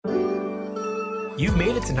You've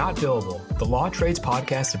made it to Not Billable, the Law Trades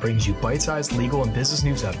podcast that brings you bite-sized legal and business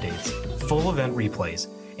news updates, full event replays,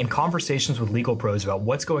 and conversations with legal pros about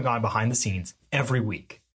what's going on behind the scenes every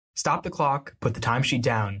week. Stop the clock, put the timesheet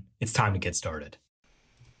down. It's time to get started.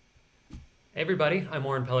 Hey everybody, I'm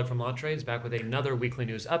Warren Pellick from Law Trades, back with another weekly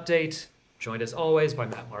news update. Joined as always by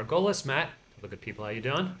Matt Margolis. Matt, look at people, how you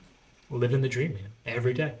doing? Living the dream, man.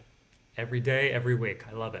 Every day. Every day, every week.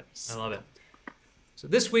 I love it. I love it. So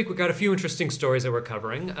this week we've got a few interesting stories that we're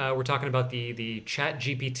covering. We're talking about the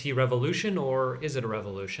ChatGPT revolution, or is it a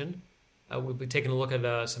revolution? We'll be taking a look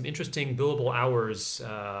at some interesting billable hours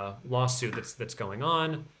lawsuit that's going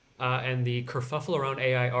on, and the kerfuffle around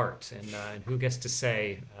AI art, and who gets to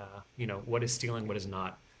say, what is stealing, what is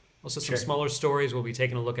not. Also, some smaller stories. We'll be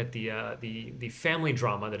taking a look at the family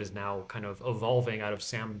drama that is now kind of evolving out of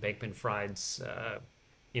Sam Bankman-Fried's,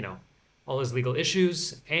 all his legal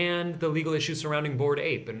issues, and the legal issues surrounding Bored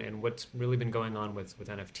Ape, and what's really been going on with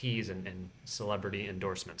NFTs and celebrity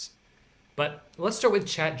endorsements. But let's start with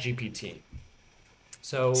ChatGPT.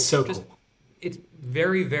 So cool. It's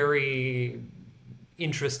very, very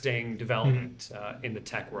interesting development in the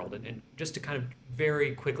tech world. And just to kind of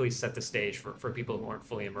very quickly set the stage for people who aren't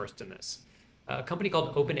fully immersed in this. A company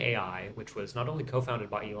called OpenAI, which was not only co-founded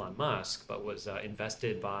by Elon Musk, but was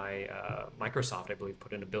invested by Microsoft, I believe,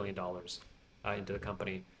 put in $1 billion into the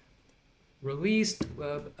company, released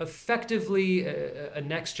effectively a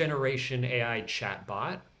next generation AI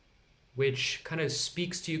chatbot, which kind of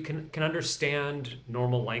speaks to you, can understand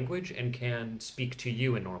normal language and can speak to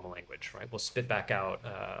you in normal language, right? We'll spit back out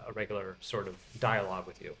a regular sort of dialogue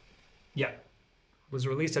with you. Yeah. Was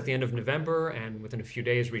released at the end of November, and within a few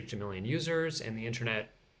days reached 1 million users, and the internet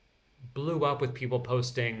blew up with people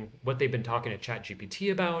posting what they've been talking to ChatGPT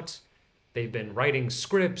about. They've been writing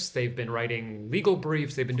scripts, they've been writing legal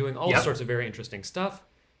briefs, they've been doing all sorts of very interesting stuff.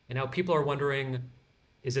 And now people are wondering,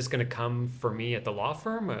 is this going to come for me at the law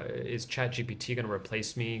firm? Is ChatGPT going to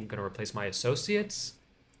replace me, going to replace my associates?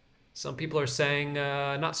 Some people are saying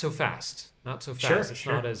not so fast. Not so fast. It's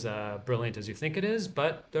not as brilliant as you think it is,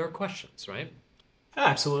 but there are questions, right?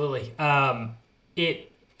 Absolutely. In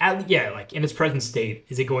its present state,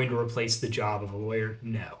 is it going to replace the job of a lawyer?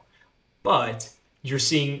 No. But you're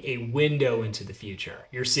seeing a window into the future.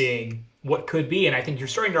 You're seeing what could be, and I think you're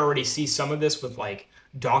starting to already see some of this with like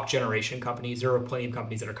doc generation companies. There are plenty of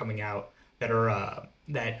companies that are coming out that are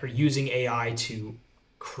using AI to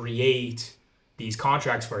create these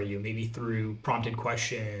contracts for you, maybe through prompted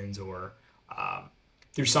questions or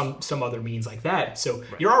through some other means like that. So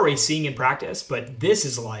you're already seeing in practice, but this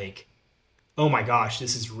is like, oh my gosh,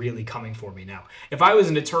 this is really coming for me now. If I was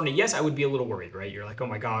an attorney, yes, I would be a little worried, right? You're like, oh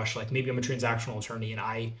my gosh, like maybe I'm a transactional attorney and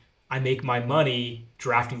I make my money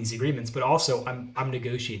drafting these agreements, but also I'm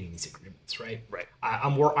negotiating these agreements, right? Right.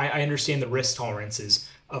 I understand the risk tolerances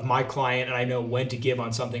of my client, and I know when to give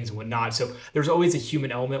on some things and when not. So there's always a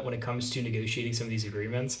human element when it comes to negotiating some of these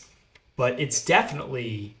agreements, but it's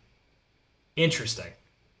definitely interesting.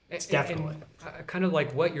 It's definitely. And kind of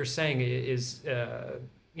like what you're saying is,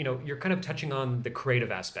 you're kind of touching on the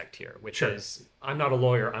creative aspect here, which is I'm not a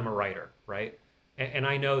lawyer, I'm a writer, right? And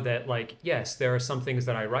I know that, like, yes, there are some things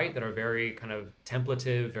that I write that are very kind of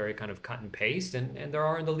templative, very kind of cut and paste, and there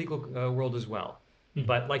are in the legal world as well. Mm-hmm.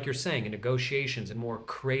 But like you're saying, in negotiations and more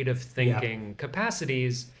creative thinking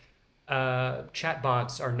capacities,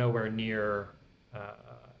 chatbots are nowhere near,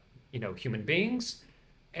 human beings.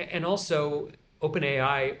 And also,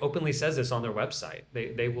 OpenAI openly says this on their website.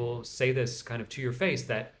 They will say this kind of to your face,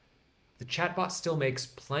 that the chatbot still makes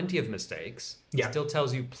plenty of mistakes, still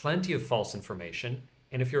tells you plenty of false information.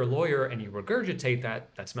 And if you're a lawyer and you regurgitate that,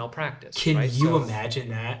 that's malpractice. Can you imagine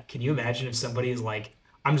that? Can you imagine if somebody is like,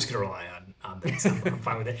 I'm just going to rely on this, I'm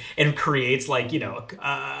fine with it, and creates like,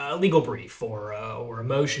 a legal brief or a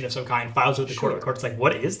motion of some kind, files with the court. The court's like,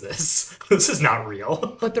 what is this? This is not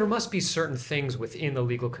real. But there must be certain things within the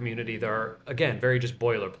legal community that are, again, very just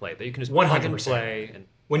boilerplate, that you can just 100%. plug and play. And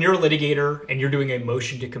when you're a litigator and you're doing a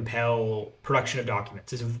motion to compel production of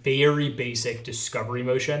documents, it's a very basic discovery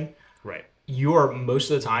motion. Right. You are most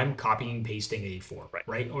of the time copying and pasting a form,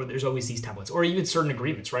 right? Or there's always these templates, or even certain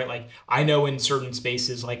agreements, right? Like I know in certain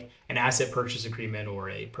spaces, like an asset purchase agreement or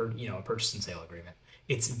a purchase and sale agreement,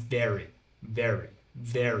 it's very, very,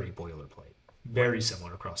 very boilerplate, very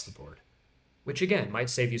similar across the board. Which again might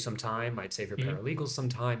save you some time, might save your paralegals some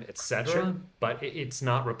time, etc. Sure. But it's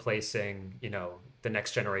not replacing, the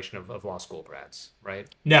next generation of law school grads,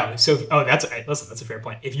 right? No. So, that's a fair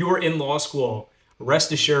point. If you were in law school,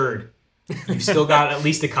 rest assured, you've still got at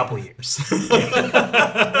least a couple years.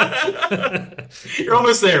 You're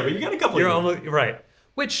almost there, but you got a couple years. You're almost right.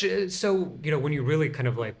 Which, so, when you really kind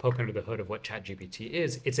of like poke under the hood of what ChatGPT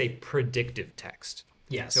is, it's a predictive text. So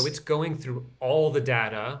Yes. it's going through all the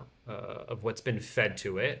data of what's been fed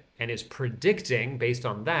to it and is predicting based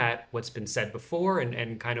on that what's been said before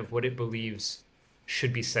and kind of what it believes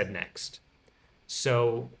should be said next.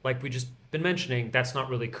 So, like we just been mentioning, that's not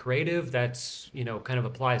really creative. That's, kind of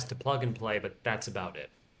applies to plug and play, but that's about it.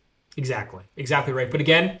 Exactly. Exactly right. But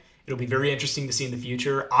again, it'll be very interesting to see in the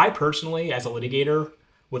future. I personally, as a litigator,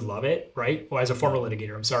 would love it, right? Well, as a former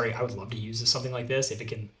litigator, I'm sorry, I would love to use something like this if it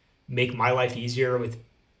can make my life easier with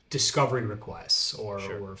discovery requests Sure.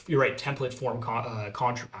 or you're right, template form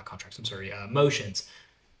contracts, I'm sorry, motions,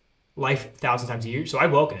 life thousand times a year. So I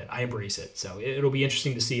welcome it. I embrace it. So it'll be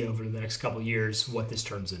interesting to see over the next couple of years what this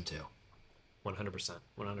turns into. 100%.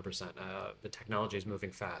 100%. The technology is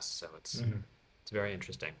moving fast, so Mm-hmm. it's very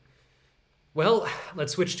interesting. Well,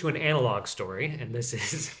 let's switch to an analog story, and this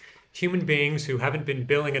is human beings who haven't been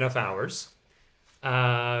billing enough hours.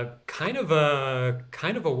 Kind of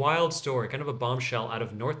a wild story, kind of a bombshell out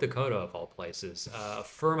of North Dakota of all places. A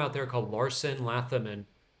firm out there called Larson, Latham, and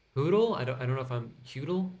Hudel. I don't know if I'm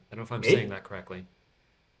Hudel. I don't know if I'm saying Maybe. that correctly.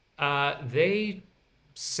 They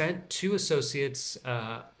sent two associates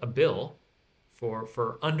a bill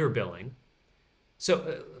for underbilling.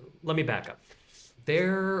 So let me back up.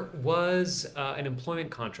 There was an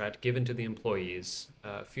employment contract given to the employees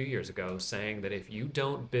a few years ago saying that if you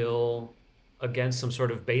don't bill against some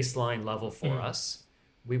sort of baseline level for Mm. us,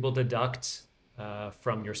 we will deduct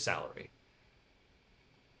from your salary.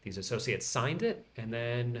 These associates signed it, and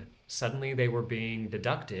then suddenly they were being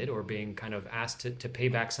deducted or being kind of asked to pay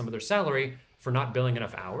back some of their salary for not billing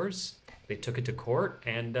enough hours. They took it to court,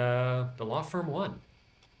 and the law firm won.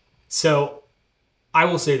 So I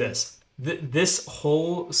will say this: this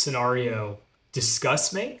whole scenario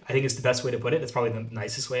disgusts me. I think it's the best way to put it. That's probably the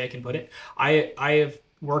nicest way I can put it. I have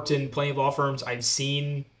worked in plenty of law firms. I've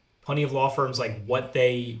seen plenty of law firms like what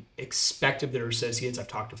they expect of their associates. I've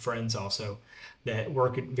talked to friends also that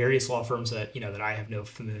work at various law firms that that I have no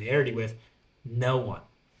familiarity with. No one,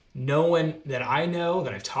 no one that I know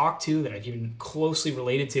that I've talked to that I've even closely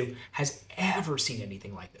related to has ever seen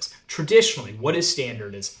anything like this. Traditionally, what is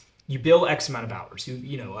standard is you bill X amount of hours.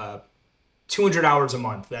 200 hours a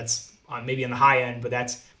month. That's on maybe on the high end, but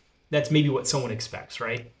that's maybe what someone expects,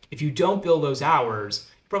 right? If you don't bill those hours,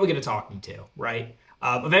 you're probably going to talking to, right?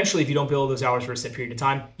 Eventually, if you don't bill those hours for a set period of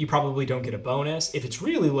time, you probably don't get a bonus. If it's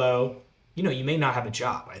really low, you may not have a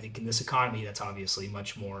job. I think in this economy, that's obviously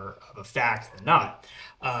much more of a fact than not.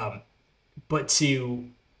 Um, but to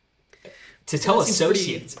Well, tell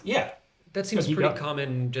associates, yeah, that no, seems keep pretty going.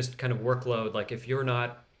 common, just kind of workload. Like if you're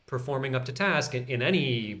not performing up to task in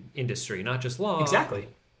any industry, not just law, Exactly.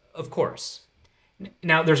 of course.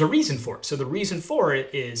 Now, there's a reason for it. So the reason for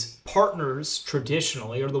it is partners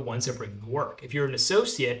traditionally are the ones that bring the work. If you're an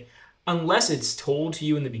associate, unless it's told to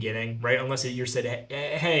you in the beginning, right? Unless you're said,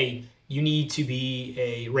 hey, you need to be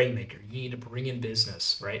a rainmaker, you need to bring in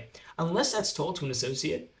business, right? Unless that's told to an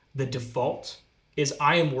associate, the default is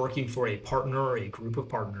I am working for a partner or a group of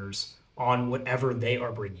partners on whatever they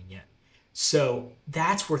are bringing in. So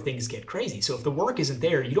that's where things get crazy. So if the work isn't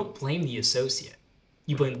there, you don't blame the associate,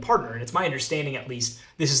 you blame the partner. And it's my understanding, at least,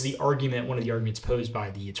 this is the argument, one of the arguments posed by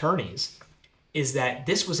the attorneys, is that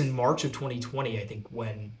this was in March of 2020, I think,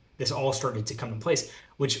 when this all started to come in place,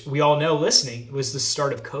 which we all know listening was the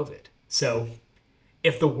start of COVID. So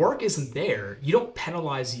if the work isn't there, you don't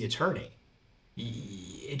penalize the attorney.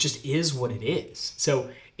 It just is what it is. So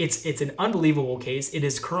it's an unbelievable case. It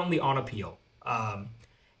is currently on appeal.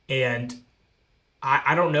 And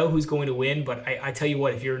I don't know who's going to win, but I tell you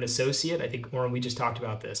what, if you're an associate, I think, Warren, we just talked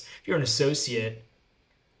about this. If you're an associate,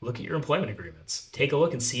 look at your employment agreements. Take a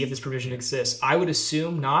look and see if this provision exists. I would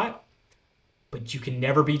assume not, but you can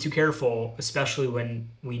never be too careful, especially when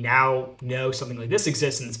we now know something like this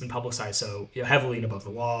exists and it's been publicized so heavily and above the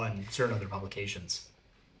law and certain other publications.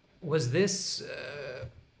 Was this,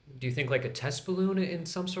 do you think, like a test balloon in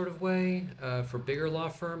some sort of way for bigger law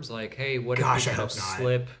firms? Like, hey, what if we Gosh, I kind of hope not.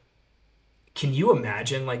 slip? Can you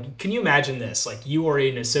imagine? Like, can you imagine this? Like, you are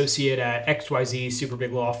an associate at XYZ super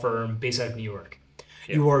big law firm based out of New York.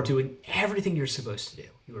 Yeah, You are doing everything you're supposed to do.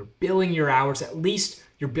 You are billing your hours. At least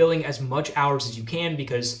you're billing as much hours as you can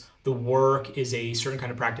because the work is a certain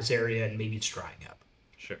kind of practice area and maybe it's drying up.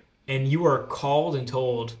 sure. And you are called and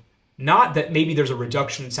told not that maybe there's a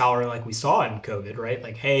reduction in salary like we saw in COVID, right?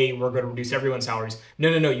 Like, hey, we're going to reduce everyone's salaries. No,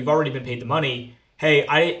 no, no. You've already been paid the money.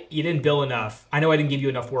 Hey, you didn't bill enough. I know I didn't give you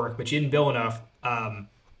enough work, but you didn't bill enough.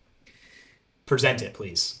 Present it,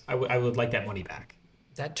 please. I would like that money back.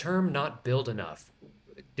 That term, not billed enough.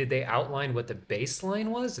 Did they outline what the baseline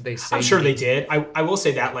was? Did they say I'm you sure they need did. I will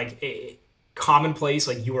say that like commonplace,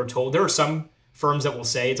 like you are told. There are some firms that will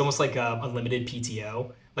say it's almost like unlimited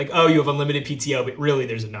PTO. Like, oh, you have unlimited PTO, but really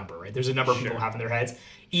there's a number, right? There's a number people Sure. have in their heads.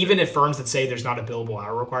 Even at firms that say there's not a billable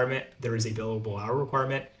hour requirement, there is a billable hour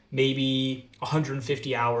requirement. Maybe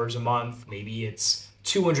 150 hours a month, maybe it's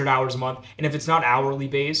 200 hours a month. And if it's not hourly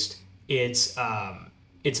based, it's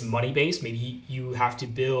money based. Maybe you have to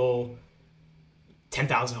bill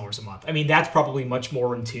 $10,000 a month. I mean, that's probably much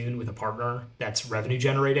more in tune with a partner that's revenue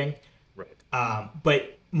generating. Right.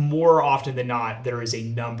 But more often than not, there is a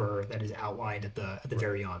number that is outlined at the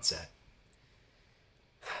very onset.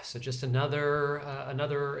 So just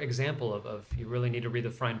another example of you really need to read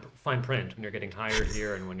the fine print when you're getting hired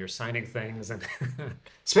here and when you're signing things and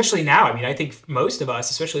Especially now, I mean, I think most of us,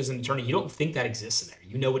 especially as an attorney, you don't think that exists in there.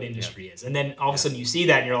 You know what yeah, industry is, and then all of a yeah, sudden you see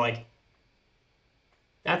that, and you're like,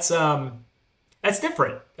 that's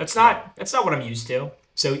different. yeah. That's not what I'm used to.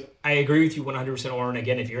 So I agree with you 100%, Oren.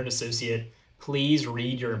 Again, if you're an associate, please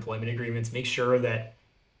read your employment agreements. Make sure that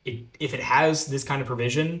if it has this kind of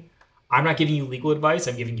provision, I'm not giving you legal advice.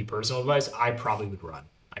 I'm giving you personal advice. I probably would run.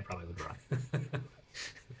 I probably would run.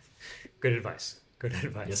 Good advice. Good Yes,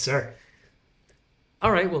 advice. sir.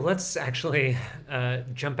 All right, well, let's actually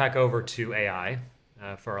jump back over to AI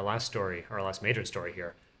for our last story, our last major story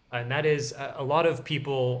here. And that is a lot of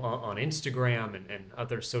people on Instagram and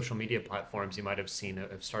other social media platforms you might have seen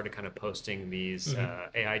have started kind of posting these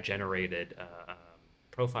AI generated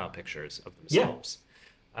profile pictures of Yeah. themselves.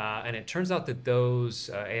 And it turns out that those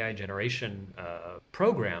AI generation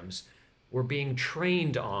programs were being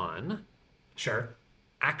trained on Sure.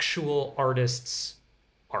 actual artists'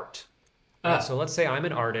 art. Right? Uh, So let's say I'm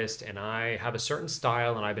an artist and I have a certain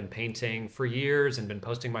style and I've been painting for years and been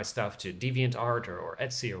posting my stuff to DeviantArt or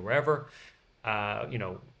Etsy or wherever. You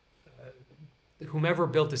know, whomever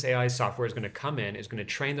built this AI software is going to come in, is going to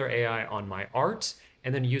train their AI on my art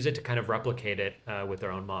and then use it to kind of replicate it with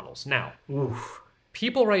their own models. Now, oof.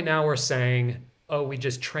 people right now are saying, oh, we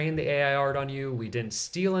just trained the AI art on you. We didn't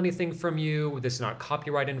steal anything from you. This is not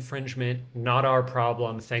copyright infringement. Not our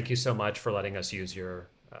problem. Thank you so much for letting us use your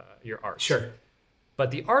art. Sure.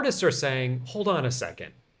 But the artists are saying, hold on a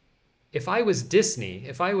second. If I was Disney,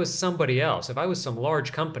 if I was somebody else, if I was some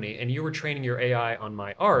large company and you were training your AI on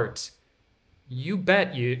my art, you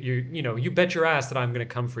bet you bet your ass that I'm going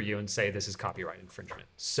to come for you and say this is copyright infringement.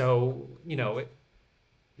 So, it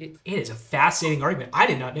It is a fascinating argument. I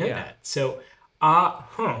did not know yeah. that. So,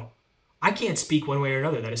 I can't speak one way or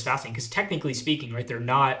another. That is fascinating because technically speaking, right, they're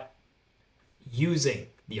not using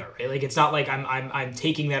the art, right? Like it's not like I'm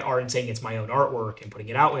taking that art and saying it's my own artwork and putting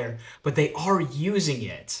it out there, but they are using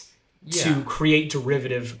it to Yeah. create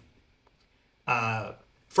derivative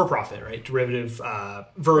for profit, right? Derivative Right.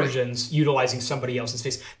 versions utilizing somebody else's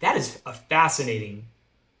face. That is a fascinating Yes.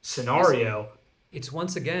 scenario. It's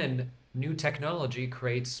once again new technology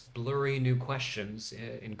creates blurry new questions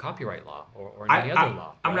in copyright law or in I, any other I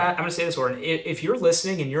law, I'm right? gonna say this, Warren. If you're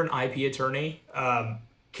listening and you're an IP attorney,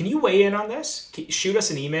 can you weigh in on this? Shoot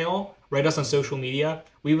us an email, write us on social media.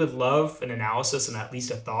 We would love an analysis and at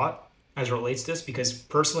least a thought as it relates to this because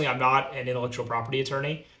personally, I'm not an intellectual property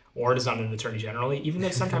attorney. Warren is not an attorney generally, even though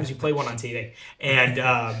sometimes you play one on TV. And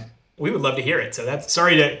we would love to hear it. So that's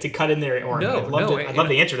sorry to cut in there, Warren, but No, no, I'd love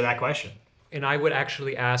the answer to that question. and I would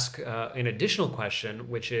actually ask an additional question,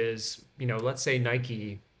 which is, let's say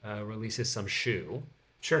Nike releases some shoe,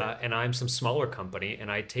 Sure. and I'm some smaller company,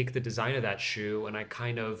 and I take the design of that shoe and I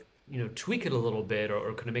kind of, tweak it a little bit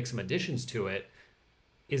or kind of make some additions to it.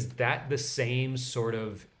 Is that the same sort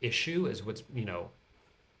of issue as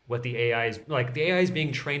what the AI is like? The AI is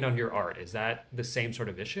being trained on your art. Is that the same sort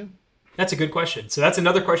of issue? That's a good question. So that's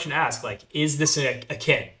another question to ask. Like, is this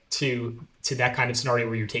akin to that kind of scenario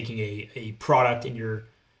where you're taking a product and you're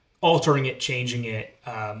altering it, changing it,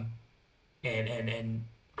 and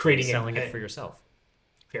creating Selling it it? for yourself.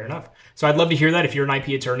 Fair enough. So I'd love to hear that. If you're an IP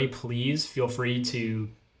attorney, please feel free to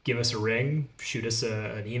give us a ring, shoot us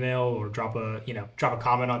an email, or drop a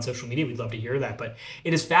comment on social media. We'd love to hear that. But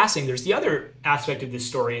it is fascinating. There's the other aspect of this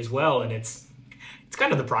story as well, and it's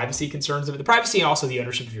kind of the privacy concerns of it. The privacy and also the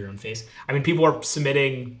ownership of your own face. I mean, people are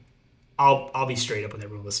submitting. I'll be straight up with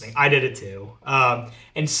everyone listening. I did it too,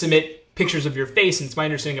 and submit pictures of your face. And it's my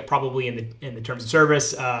understanding that probably in the terms of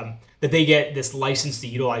service that they get this license to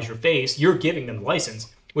utilize your face. You're giving them the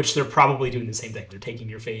license, which they're probably doing the same thing. They're taking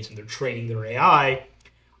your face and they're training their AI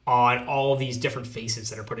on all these different faces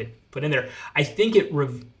that are put in there. I think it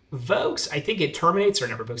revokes. I think it terminates or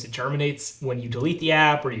not revokes. It terminates when you delete the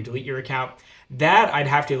app or you delete your account. That I'd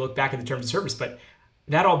have to look back at the terms of service. But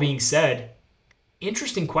that all being said,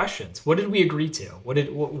 interesting questions. What did we agree to?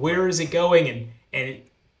 Where is it going, and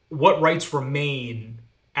what rights remain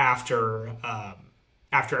after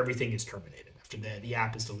after everything is terminated, after the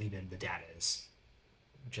app is deleted and the data is.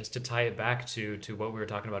 Just to tie it back to what we were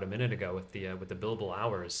talking about a minute ago with the billable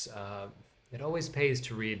hours, it always pays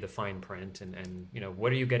to read the fine print and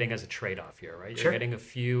what are you getting as a trade-off here, right? You're Sure. getting a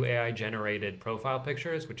few AI generated profile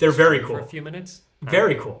pictures, which They're is very free cool. for a few minutes.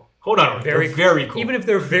 Very cool. Hold on. Very They're very cool. Even if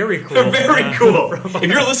they're very cool, they're very cool. If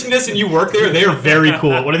you're listening to this and you work there, they are very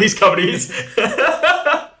cool. One of these companies.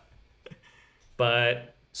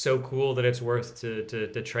 But so cool that it's worth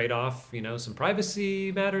to trade off, some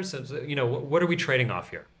privacy matters. What are we trading off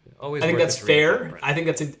here? Always I think worth that's it to read the fine fair. print. I think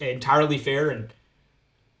that's entirely fair and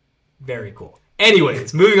very cool.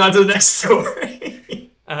 Anyways, moving on to the next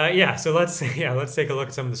story. So let's take a look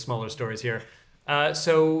at some of the smaller stories here.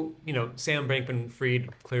 Sam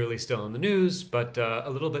Bankman-Fried clearly still in the news, but a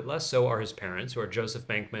little bit less so are his parents, who are Joseph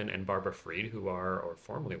Bankman and Barbara Fried, who are, or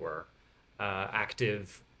formerly were,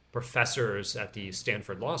 active professors at the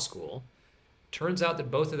Stanford Law School. Turns out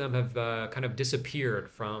that both of them have kind of disappeared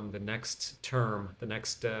from the next term,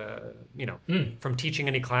 from teaching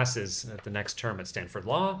any classes at the next term at Stanford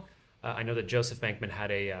Law. I know that Joseph Bankman had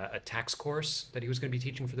a tax course that he was going to be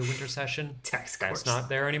teaching for the winter session. Tax That's course. not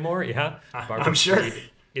there anymore. Yeah, I'm sure. Fried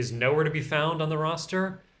is nowhere to be found on the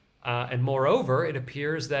roster. And moreover, it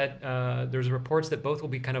appears that there's reports that both will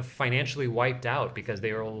be kind of financially wiped out because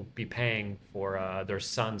they will be paying for their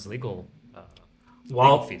son's legal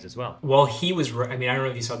fees as well. While he was, I don't know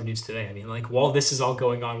if you saw the news today. While this is all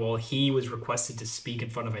going on, while he was requested to speak in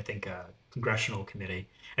front of, I think, a congressional committee,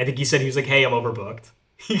 I think he said he was like, "Hey, I'm overbooked."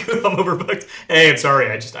 I'm overbooked. Hey, I'm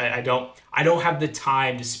sorry. I don't have the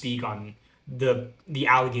time to speak on the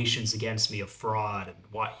allegations against me of fraud and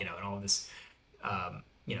and all this,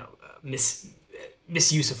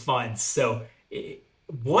 misuse of funds. So,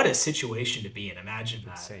 what a situation to be in. Imagine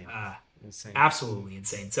that. Insane. Absolutely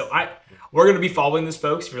insane. So we're going to be following this,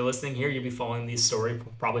 folks. If you're listening here, you'll be following this story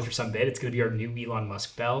probably for some bit. It's going to be our new Elon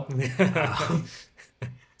Musk bell.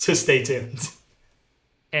 So stay tuned.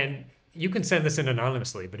 And you can send this in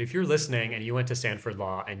anonymously, but if you're listening and you went to Stanford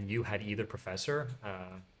Law and you had either professor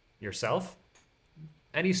yourself,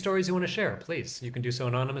 any stories you want to share, please. You can do so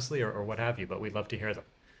anonymously or what have you, but we'd love to hear them.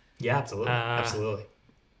 Yeah, absolutely. Absolutely.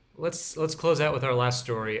 Let's close out with our last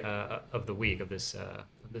story of the week of this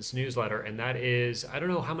newsletter, and that is, I don't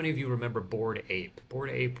know how many of you remember Bored Ape. Bored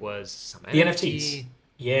Ape was some The NFTs.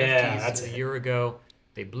 Yeah, that's a it. year ago.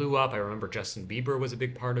 They blew up. I remember Justin Bieber was a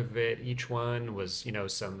big part of it. Each one was,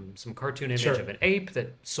 some cartoon image Sure. of an ape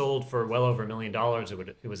that sold for well over $1 million.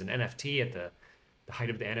 It was an NFT at the height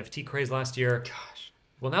of the NFT craze last year. Gosh.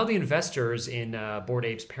 Well, now the investors in Bored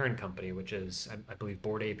Ape's parent company, which is, I believe,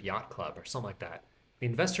 Bored Ape Yacht Club or something like that, the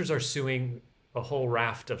investors are suing a whole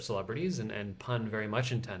raft of celebrities, and pun very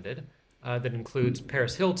much intended, that includes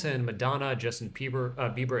Paris Hilton, Madonna, Justin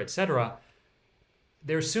Bieber, etc.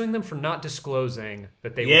 They're suing them for not disclosing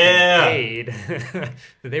that they were being paid, that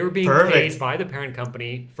they were being paid by the parent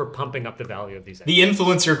company for pumping up the value of these apps. The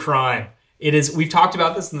influencer crime. It is. We've talked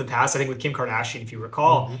about this in the past, I think, with Kim Kardashian, if you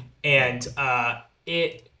recall. And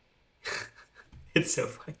it's so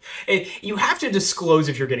funny. You have to disclose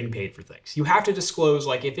if you're getting paid for things. You have to disclose,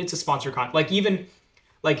 if it's a sponsored content.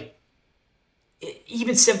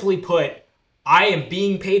 Even simply put, I am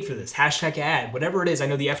being paid for this. #ad, whatever it is. I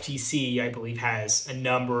know the FTC, I believe, has a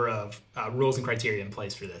number of rules and criteria in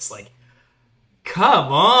place for this.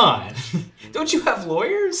 Come on. Don't you have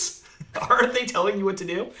lawyers? Aren't they telling you what to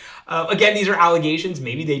do? Again, these are allegations.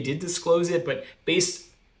 Maybe they did disclose it, but based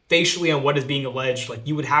facially on what is being alleged,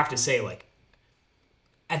 you would have to say,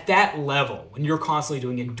 at that level, when you're constantly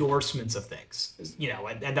doing endorsements of things,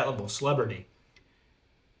 at that level of celebrity,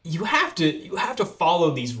 you have to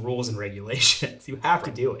follow these rules and regulations. You have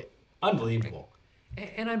to do it. Unbelievable.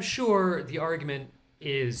 And I'm sure the argument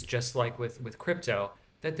is just like with crypto,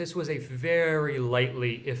 that this was a very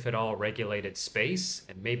lightly, if at all, regulated space,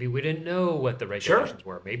 and maybe we didn't know what the regulations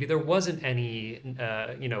were. Maybe there wasn't any,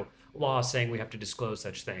 law saying we have to disclose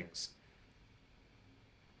such things.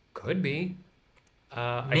 Could be.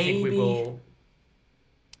 I think we will.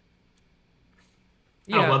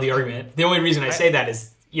 Yeah. I don't love the argument. The only reason I say that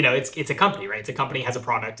is, it's a company, right? It's a company, has a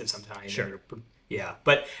product of some kind. Sure. Yeah,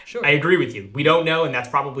 but Sure. I agree with you. We don't know, and that's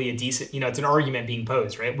probably a decent, it's an argument being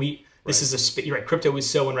posed, right? This is you're right. Crypto is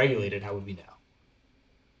so unregulated. How would we know?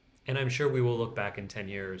 And I'm sure we will look back in 10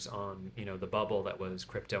 years on, the bubble that was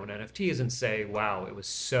crypto and NFTs and say, wow, it was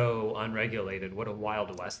so unregulated. What a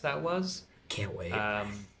Wild West that was. Can't wait.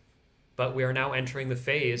 But we are now entering the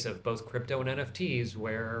phase of both crypto and NFTs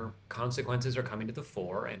where consequences are coming to the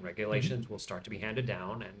fore and regulations will start to be handed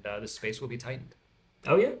down, and the space will be tightened.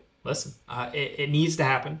 Oh, yeah. Listen, it needs to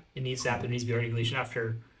happen. It needs to happen. There needs to be regulation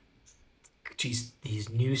after, these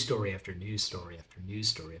news story after news story after news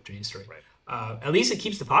story after news story. Right. At least it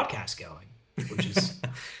keeps the podcast going, which is...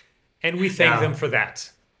 And we thank them for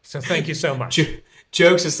that. So thank you so much.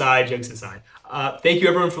 Jokes aside. Thank you,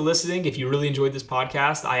 everyone, for listening. If you really enjoyed this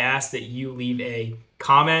podcast, I ask that you leave a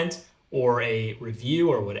comment or a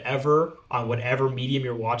review or whatever on whatever medium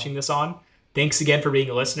you're watching this on. Thanks again for being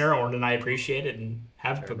a listener. Oren and I appreciate it, and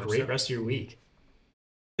have a great rest of your week.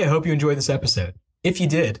 I hope you enjoyed this episode. If you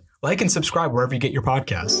did, like and subscribe wherever you get your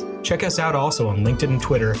podcasts. Check us out also on LinkedIn and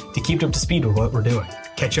Twitter to keep up to speed with what we're doing.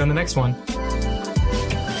 Catch you on the next one.